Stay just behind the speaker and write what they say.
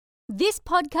This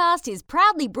podcast is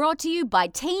proudly brought to you by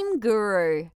Team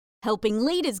Guru, helping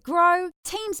leaders grow,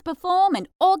 teams perform, and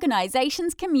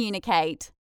organisations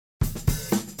communicate.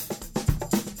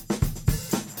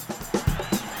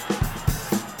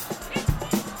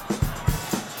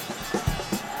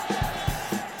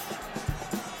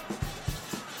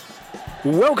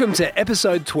 Welcome to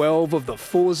episode 12 of the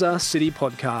Forza City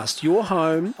Podcast, your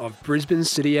home of Brisbane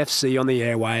City FC on the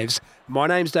airwaves. My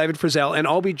name's David Frizzell, and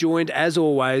I'll be joined, as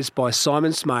always, by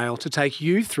Simon Smale to take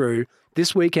you through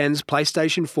this weekend's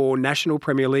PlayStation 4 National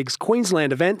Premier League's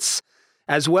Queensland events.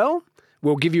 As well,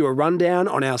 we'll give you a rundown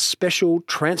on our special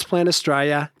Transplant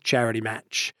Australia charity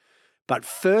match. But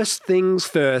first things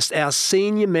first, our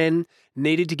senior men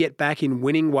needed to get back in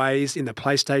winning ways in the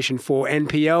PlayStation 4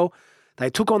 NPL. They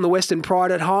took on the Western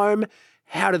Pride at home.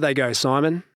 How did they go,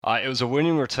 Simon? It was a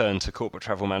winning return to Corporate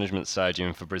Travel Management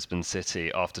Stadium for Brisbane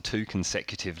City after two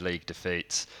consecutive league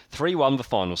defeats. 3-1 the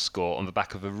final score on the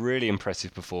back of a really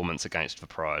impressive performance against the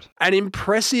Pride. An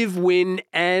impressive win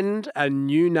and a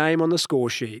new name on the score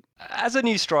sheet. As a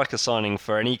new striker signing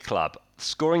for any club,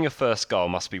 scoring your first goal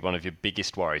must be one of your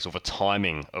biggest worries, or the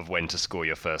timing of when to score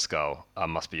your first goal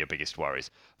must be your biggest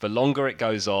worries. The longer it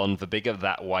goes on, the bigger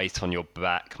that weight on your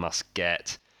back must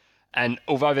get. And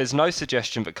although there's no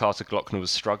suggestion that Carter Glockner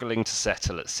was struggling to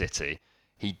settle at City,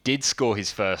 he did score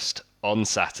his first on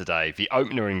Saturday, the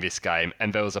opener in this game,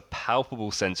 and there was a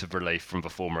palpable sense of relief from the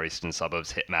former Eastern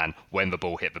Suburbs hitman when the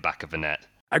ball hit the back of the net.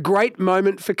 A great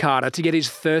moment for Carter to get his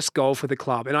first goal for the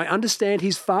club, and I understand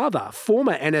his father,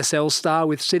 former NSL star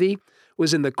with City,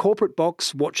 was in the corporate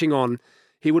box watching on.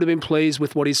 He would have been pleased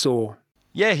with what he saw.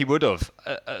 Yeah, he would have.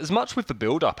 As much with the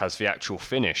build-up as the actual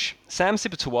finish. Sam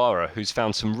Sibatuara, who's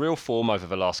found some real form over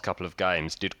the last couple of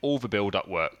games, did all the build-up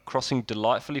work, crossing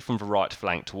delightfully from the right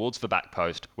flank towards the back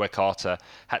post, where Carter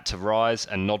had to rise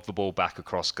and nod the ball back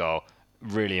across goal.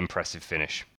 Really impressive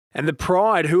finish. And the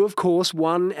Pride, who of course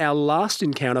won our last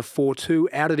encounter 4-2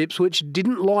 out at Ipswich,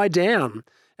 didn't lie down,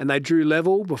 and they drew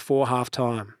level before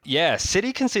half-time. Yeah,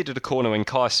 City conceded a corner when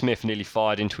Kai Smith nearly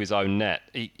fired into his own net.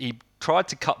 He tried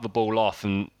to cut the ball off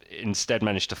and instead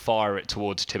managed to fire it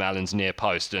towards Tim Allen's near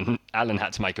post, and Allen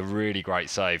had to make a really great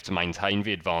save to maintain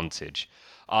the advantage.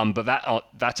 But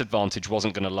that advantage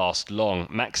wasn't going to last long.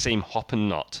 Maxime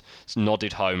Hoppennot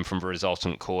nodded home from the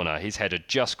resultant corner, his header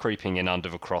just creeping in under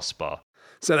the crossbar.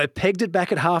 So they pegged it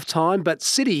back at half-time, but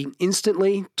City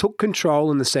instantly took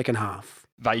control in the second half.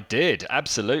 They did,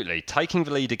 absolutely, taking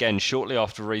the lead again shortly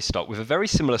after restart with a very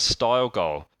similar style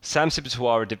goal. Sam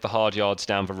Sibatuara did the hard yards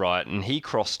down the right, and he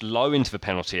crossed low into the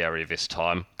penalty area this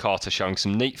time, Carter showing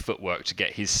some neat footwork to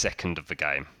get his second of the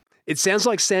game. It sounds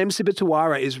like Sam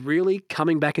Sibatuara is really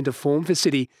coming back into form for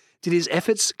City. Did his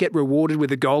efforts get rewarded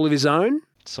with a goal of his own?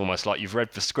 It's almost like you've read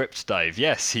the script, Dave.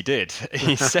 Yes, he did.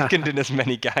 He's second in as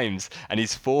many games, and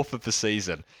he's fourth of the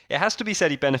season. It has to be said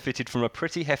he benefited from a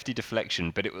pretty hefty deflection,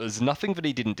 but it was nothing that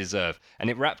he didn't deserve, and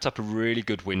it wrapped up a really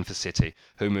good win for City,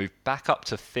 who moved back up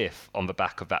to fifth on the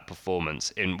back of that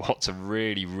performance in what's a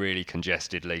really, really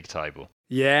congested league table.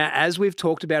 Yeah, as we've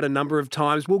talked about a number of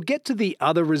times, we'll get to the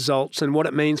other results and what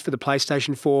it means for the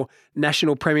PlayStation 4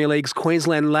 National Premier League's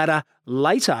Queensland ladder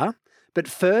later. But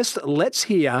first, let's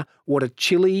hear what a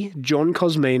chilly John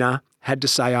Kosmina had to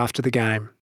say after the game.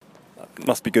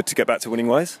 Must be good to get back to winning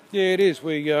ways. Yeah, it is.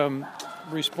 We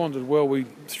responded well. We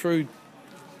threw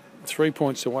 3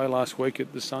 points away last week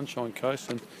at the Sunshine Coast,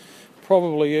 and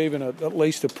probably even at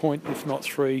least a point, if not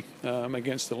three,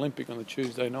 against Olympic on the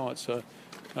Tuesday night. So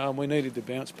we needed to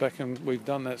bounce back, and we've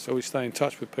done that, so we stay in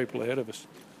touch with people ahead of us.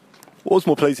 What was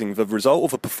more pleasing, the result or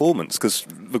the performance? Because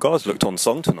the guys looked on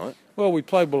song tonight. Well, we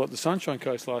played well at the Sunshine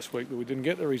Coast last week, but we didn't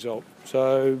get the result.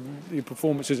 So the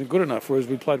performance isn't good enough, whereas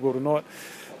we played well tonight.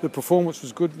 The performance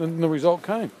was good and the result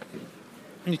came.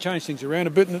 And you changed things around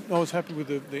a bit, and I was happy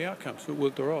with the outcome, so it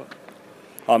worked all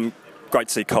right. Great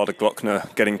to see Carter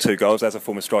Glockner getting 2 goals. As a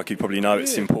former striker, you probably know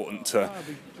it's important to...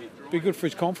 Be good for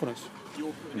his confidence,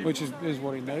 which is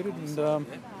what he needed, and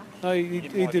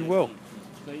he did well.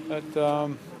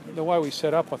 The way we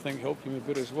set up, I think, helped him a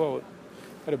bit as well. It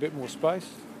had a bit more space,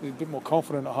 a bit more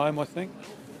confident at home, I think.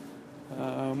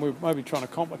 We're maybe trying to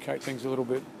complicate things a little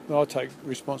bit. I take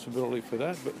responsibility for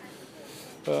that,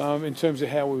 but in terms of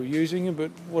how we were using him, but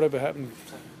whatever happened,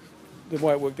 the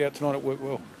way it worked out tonight, it worked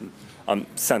well.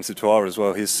 Sam Sibatuara as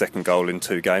well, his second goal in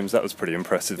 2 games, that was pretty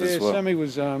impressive as well. Sammy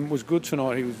was good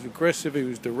tonight. He was aggressive, he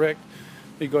was direct.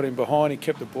 He got in behind, he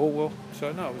kept the ball well.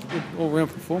 So, no, it was a good all-round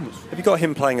performance. Have you got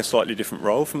him playing a slightly different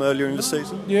role from earlier in the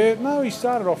season? Yeah, no, he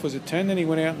started off as a 10, then he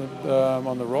went out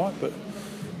on the right, but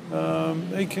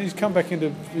he's come back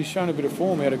he's shown a bit of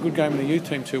form. He had a good game in the youth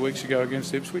team 2 weeks ago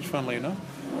against Ipswich, funnily enough.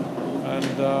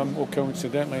 and or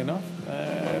coincidentally enough,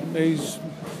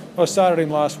 I started him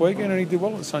last weekend and he did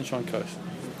well at the Sunshine Coast.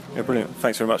 Yeah, brilliant.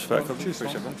 Thanks very much for that. Cheers,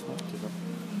 Appreciate Simon.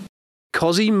 it.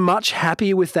 Cozzy much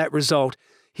happier with that result.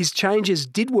 His changes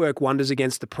did work wonders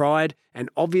against the Pride, and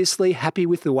obviously happy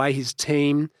with the way his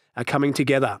team are coming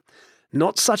together.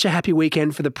 Not such a happy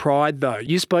weekend for the Pride, though.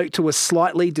 You spoke to a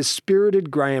slightly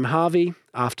dispirited Graham Harvey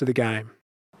after the game.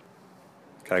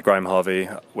 Okay, Graham Harvey,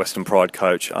 Western Pride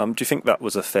coach. Do you think that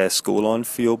was a fair scoreline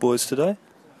for your boys today?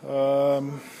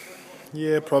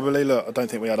 Yeah, probably. Look, I don't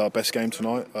think we had our best game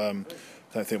tonight. I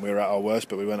don't think we were at our worst,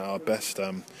 but we went at our best.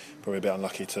 Probably a bit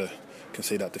unlucky to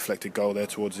concede that deflected goal there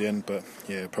towards the end, but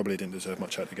yeah, probably didn't deserve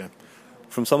much out of the game.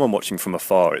 From someone watching from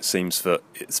afar, it seems that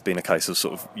it's been a case of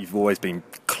sort of you've always been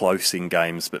close in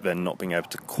games, but then not being able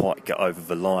to quite get over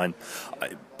the line.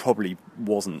 It probably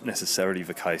wasn't necessarily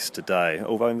the case today,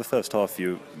 although in the first half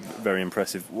you were very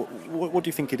impressive. What do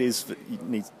you think it is that you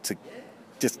need to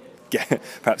just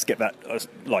perhaps get that,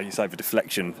 like you say, the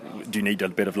deflection? Do you need a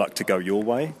bit of luck to go your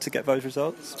way to get those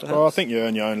results? Perhaps? Well, I think you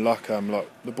earn your own luck. Like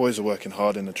the boys are working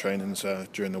hard in the trainings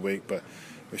during the week, but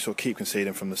we sort of keep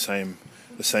conceding from the same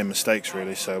mistakes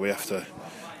really. So we have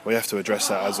to address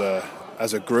that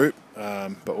as a group,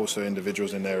 but also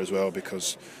individuals in there as well,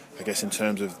 because I guess in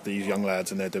terms of these young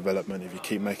lads and their development, if you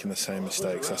keep making the same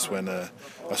mistakes, that's when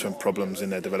problems in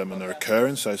their development are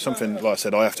occurring. So something, like I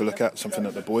said, I have to look at, something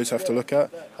that the boys have to look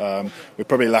at. We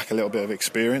probably lack a little bit of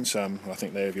experience. I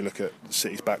think there, if you look at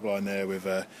City's back line there with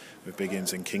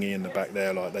Biggins and Kingy in the back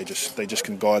there, like they just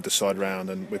can guide the side round,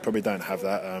 and we probably don't have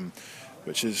that,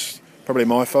 which is probably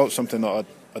my fault. Something that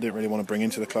I didn't really want to bring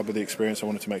into the club with the experience. I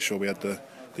wanted to make sure we had the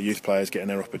youth players getting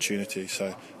their opportunity.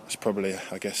 So it's probably,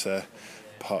 I guess,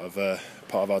 part of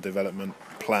our development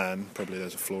plan. Probably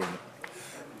there's a flaw in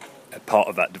it. Part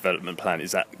of that development plan,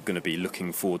 is that going to be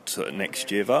looking forward to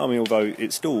next year? I mean, although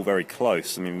it's still very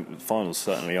close. I mean, finals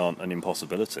certainly aren't an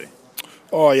impossibility.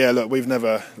 Oh yeah, look, we've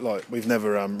never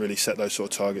really set those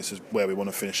sort of targets as where we want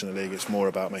to finish in the league. It's more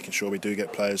about making sure we do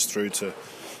get players through to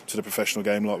the professional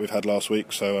game like we've had last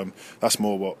week. So that's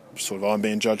more what sort of I'm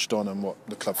being judged on and what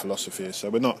the club philosophy is. So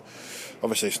we're not,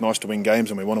 obviously it's nice to win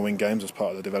games and we want to win games as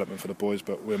part of the development for the boys,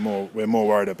 but we're more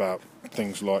worried about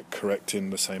things like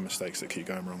correcting the same mistakes that keep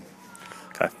going wrong.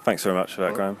 Okay, thanks very much for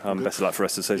that, Graham. Best of luck for the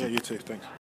rest of the season. Yeah, you too, thanks.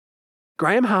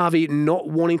 Graham Harvey not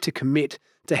wanting to commit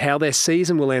to how their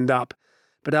season will end up,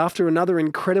 but after another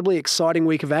incredibly exciting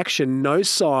week of action, no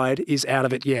side is out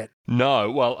of it yet. No,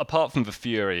 well, apart from the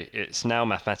Fury, it's now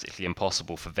mathematically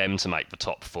impossible for them to make the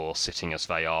top four, sitting as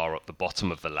they are at the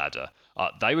bottom of the ladder.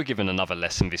 They were given another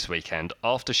lesson this weekend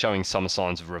after showing some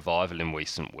signs of revival in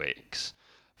recent weeks.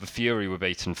 The Fury were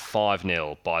beaten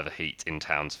 5-0 by the Heat in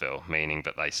Townsville, meaning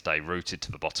that they stay rooted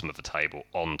to the bottom of the table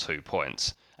on 2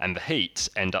 points. And the Heat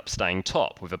end up staying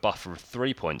top with a buffer of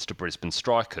 3 points to Brisbane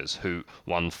Strikers, who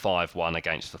won 5-1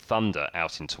 against the Thunder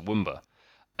out in Toowoomba.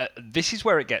 This is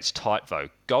where it gets tight though.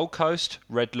 Gold Coast,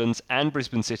 Redlands and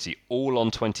Brisbane City all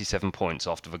on 27 points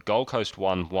after the Gold Coast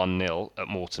won 1-0 at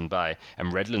Moreton Bay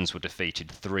and Redlands were defeated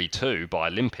 3-2 by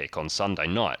Olympic on Sunday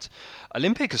night.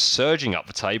 Olympic are surging up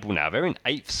the table now. They're in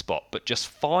 8th spot but just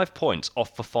 5 points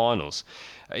off the finals.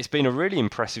 It's been a really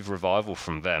impressive revival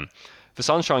from them. The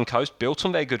Sunshine Coast built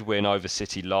on their good win over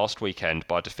City last weekend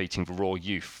by defeating the Raw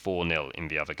Youth 4-0 in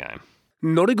the other game.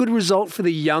 Not a good result for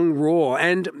the young Raw,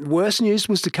 and worse news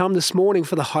was to come this morning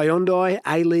for the Hyundai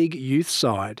A-League youth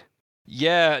side.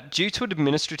 Yeah, due to an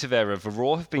administrative error, the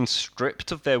Raw have been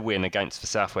stripped of their win against the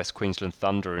South West Queensland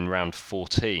Thunder in round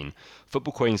 14.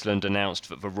 Football Queensland announced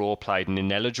that the Raw played an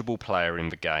ineligible player in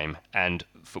the game, and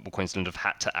Football Queensland have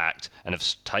had to act and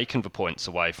have taken the points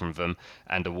away from them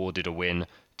and awarded a win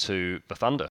to the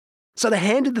Thunder. So they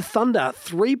handed the Thunder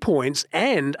 3 points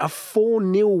and a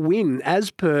 4-0 win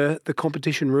as per the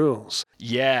competition rules.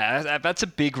 Yeah, that's a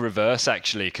big reverse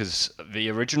actually, because the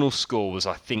original score was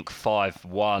I think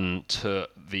 5-1 to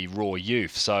the Raw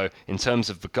Youth. So in terms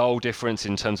of the goal difference,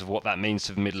 in terms of what that means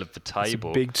to the middle of the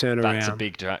table, that's a big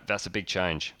turnaround. That's a big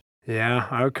change. Yeah,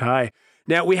 okay.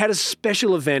 Now, we had a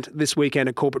special event this weekend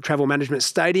at Corporate Travel Management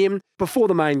Stadium before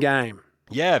the main game.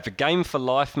 Yeah, the Game for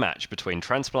Life match between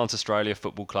Transplant Australia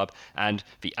Football Club and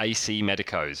the AC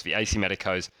Medicos. The AC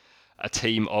Medicos, a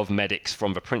team of medics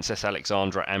from the Princess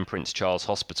Alexandra and Prince Charles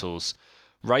hospitals,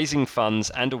 raising funds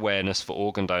and awareness for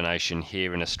organ donation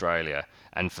here in Australia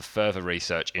and for further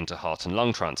research into heart and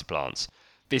lung transplants.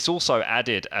 This also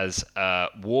added as a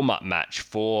warm-up match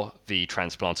for the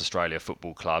Transplant Australia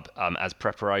Football Club as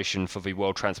preparation for the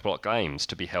World Transplant Games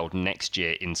to be held next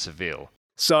year in Seville.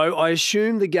 So I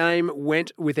assume the game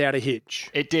went without a hitch.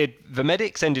 It did. The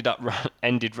Medics ended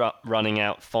running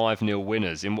out 5-0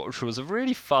 winners in what was a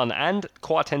really fun and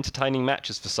quite entertaining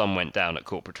match as the sun went down at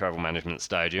Corporate Travel Management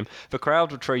Stadium. The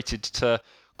crowd were treated to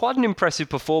quite an impressive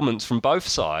performance from both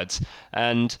sides,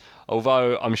 and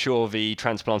although I'm sure the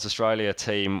Transplants Australia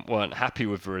team weren't happy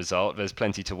with the result, there's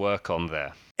plenty to work on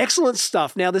there. Excellent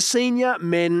stuff. Now, the senior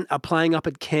men are playing up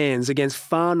at Cairns against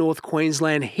Far North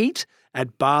Queensland Heat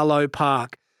at Barlow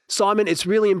Park. Simon, it's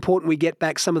really important we get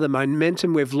back some of the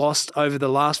momentum we've lost over the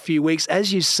last few weeks.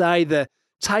 As you say, the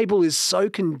table is so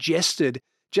congested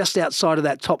just outside of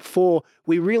that top 4.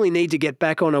 We really need to get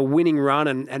back on a winning run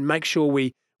and make sure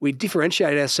we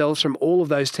differentiate ourselves from all of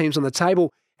those teams on the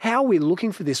table. How are we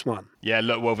looking for this one? Yeah,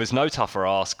 look, well, there's no tougher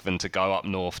ask than to go up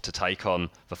north to take on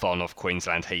the Far North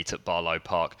Queensland Heat at Barlow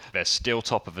Park. They're still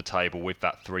top of the table with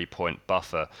that 3-point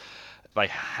buffer. They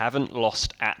haven't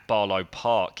lost at Barlow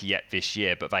Park yet this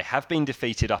year, but they have been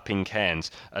defeated up in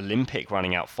Cairns. Olympic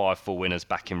running out 5-4 winners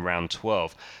back in round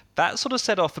 12. That sort of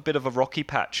set off a bit of a rocky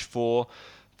patch for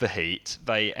the Heat.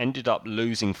 They ended up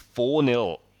losing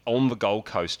 4-0 on the Gold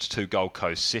Coast to Gold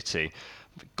Coast City.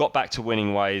 Got back to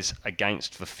winning ways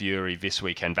against the Fury this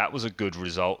weekend. That was a good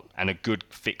result and a good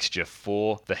fixture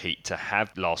for the Heat to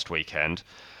have last weekend.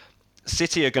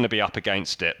 City are going to be up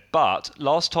against it, but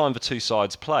last time the two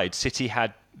sides played, City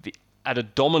had a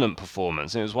dominant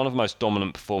performance, and it was one of the most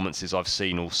dominant performances I've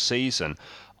seen all season.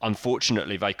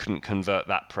 Unfortunately, they couldn't convert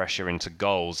that pressure into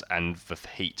goals, and the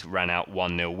Heat ran out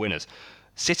 1-0 winners.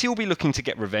 City will be looking to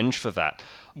get revenge for that.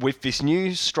 With this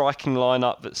new striking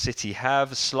lineup that City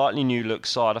have, a slightly new look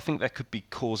side, I think that could be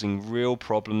causing real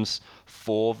problems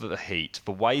for the Heat.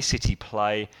 The way City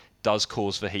play does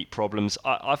cause the Heat problems.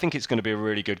 I think it's going to be a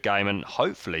really good game, and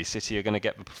hopefully City are going to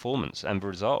get the performance and the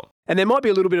result. And there might be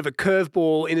a little bit of a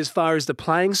curveball in as far as the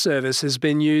playing service has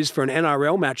been used for an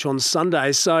NRL match on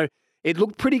Sunday, so it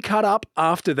looked pretty cut up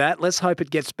after that. Let's hope it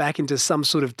gets back into some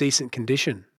sort of decent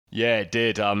condition. Yeah, it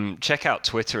did. Check out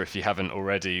Twitter if you haven't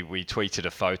already. We tweeted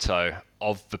a photo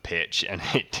of the pitch, and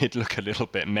it did look a little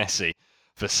bit messy.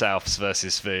 The Souths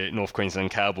versus the North Queensland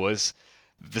Cowboys.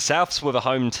 The Souths were the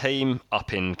home team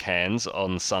up in Cairns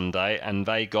on Sunday, and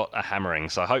they got a hammering.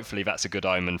 So hopefully that's a good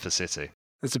omen for City.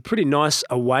 It's a pretty nice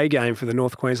away game for the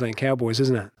North Queensland Cowboys,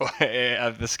 isn't it?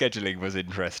 The scheduling was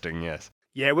interesting, yes.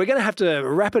 Yeah, we're going to have to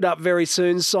wrap it up very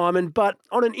soon, Simon. But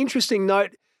on an interesting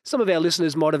note, some of our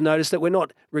listeners might have noticed that we're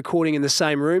not recording in the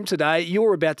same room today.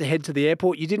 You're about to head to the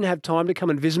airport. You didn't have time to come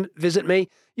and visit me.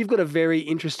 You've got a very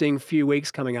interesting few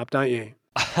weeks coming up, don't you?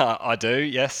 I do,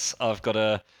 yes. I've got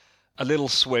a little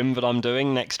swim that I'm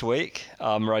doing next week.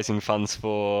 I'm raising funds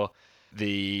for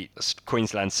the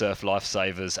Queensland Surf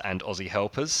Lifesavers and Aussie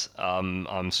Helpers.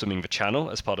 I'm swimming the Channel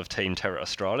as part of Team Terra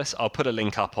Australis. I'll put a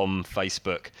link up on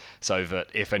Facebook so that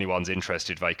if anyone's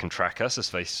interested, they can track us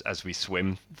as we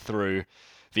swim through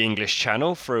the English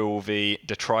Channel, through all the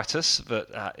detritus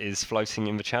that is floating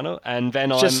in the channel. And then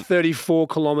just 34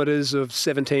 kilometres of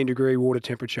 17-degree water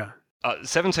temperature.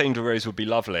 17 degrees would be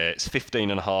lovely. It's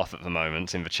 15.5 at the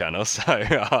moment in the channel, so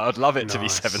I'd love it to be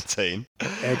 17.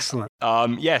 Excellent.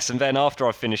 Yes, and then after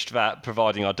I've finished that,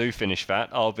 providing I do finish that,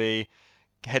 I'll be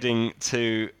heading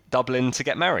to Dublin to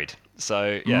get married.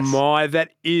 So, yes.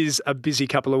 That is a busy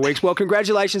couple of weeks. Well,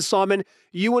 congratulations, Simon.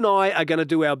 You and I are going to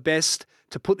do our best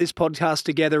to put this podcast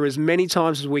together as many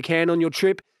times as we can on your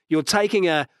trip. You're taking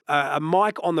a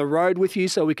mic on the road with you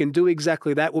so we can do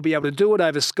exactly that. We'll be able to do it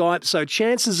over Skype. So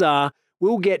chances are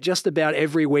we'll get just about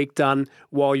every week done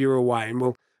while you're away.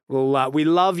 And we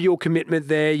love your commitment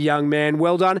there, young man.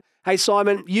 Well done. Hey,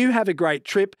 Simon, you have a great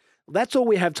trip. That's all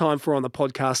we have time for on the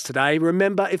podcast today.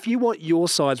 Remember, if you want your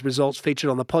side's results featured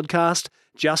on the podcast,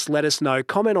 just let us know.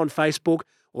 Comment on Facebook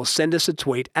or send us a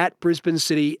tweet at Brisbane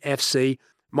City FC.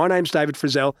 My name's David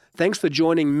Frizzell. Thanks for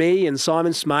joining me and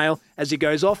Simon Smale as he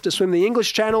goes off to swim the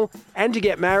English Channel and to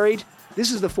get married.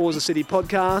 This is the Forza City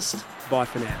podcast. Bye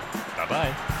for now.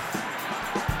 Bye-bye.